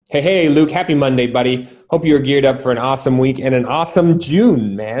Hey, Luke, happy Monday, buddy. Hope you're geared up for an awesome week and an awesome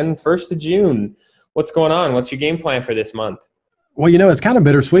June, man. 1st of June. What's going on? What's your game plan for this month? Well, it's kind of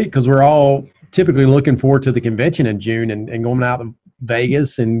bittersweet because we're all typically looking forward to the convention in June and going out to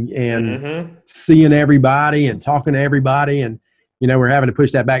Vegas and Mm-hmm. seeing everybody and talking to everybody. And, we're having to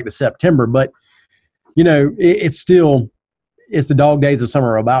push that back to September. But, it's the dog days of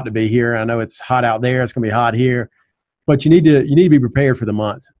summer are about to be here. I know it's hot out there. It's going to be hot here. But you need to be prepared for the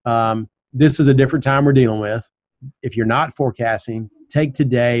month. This is a different time we're dealing with. If you're not forecasting, take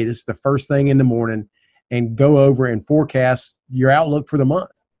today. This is the first thing in the morning, and go over and forecast your outlook for the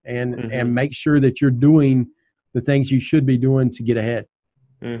month, and make sure that you're doing the things you should be doing to get ahead.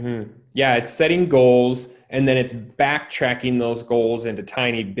 Mm-hmm. Yeah, it's setting goals and then it's backtracking those goals into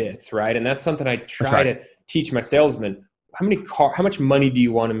tiny bits, right? And that's something I That's try right. to teach my salesmen. How much money do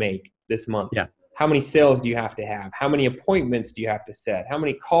you want to make this month? Yeah, How many sales do you have to have? How many appointments do you have to set? How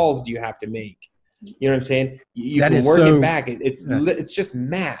many calls do you have to make? You know what I'm saying? You that can is work it so. back. uh, It's just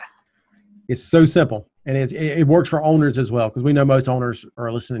math. It's so simple, and it works for owners as well because we know most owners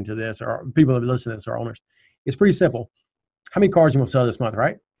are listening to this, or people that listen to this are owners. It's pretty simple. How many cars you want to sell this month,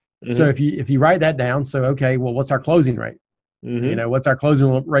 right? So Mm-hmm. if you write that down, so okay, well, what's our closing rate? Mm-hmm. What's our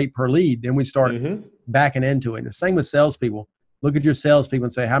closing rate per lead? Then we start Mm-hmm. backing into it. And the same with salespeople. Look at your salespeople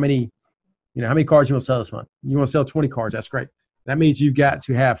and say, how many cars you want to sell this month? You want to sell 20 cars. That's great. That means you've got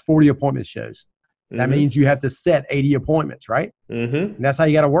to have 40 appointment shows. That Mm-hmm. means you have to set 80 appointments, right? Mm-hmm. And that's how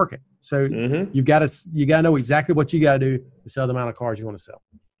you got to work it. So Mm-hmm. you got to know exactly what you got to do to sell the amount of cars you want to sell.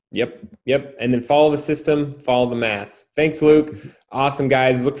 Yep. Yep. And then follow the system, follow the math. Thanks, Luke. Awesome,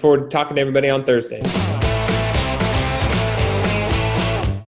 guys. Look forward to talking to everybody on Thursday.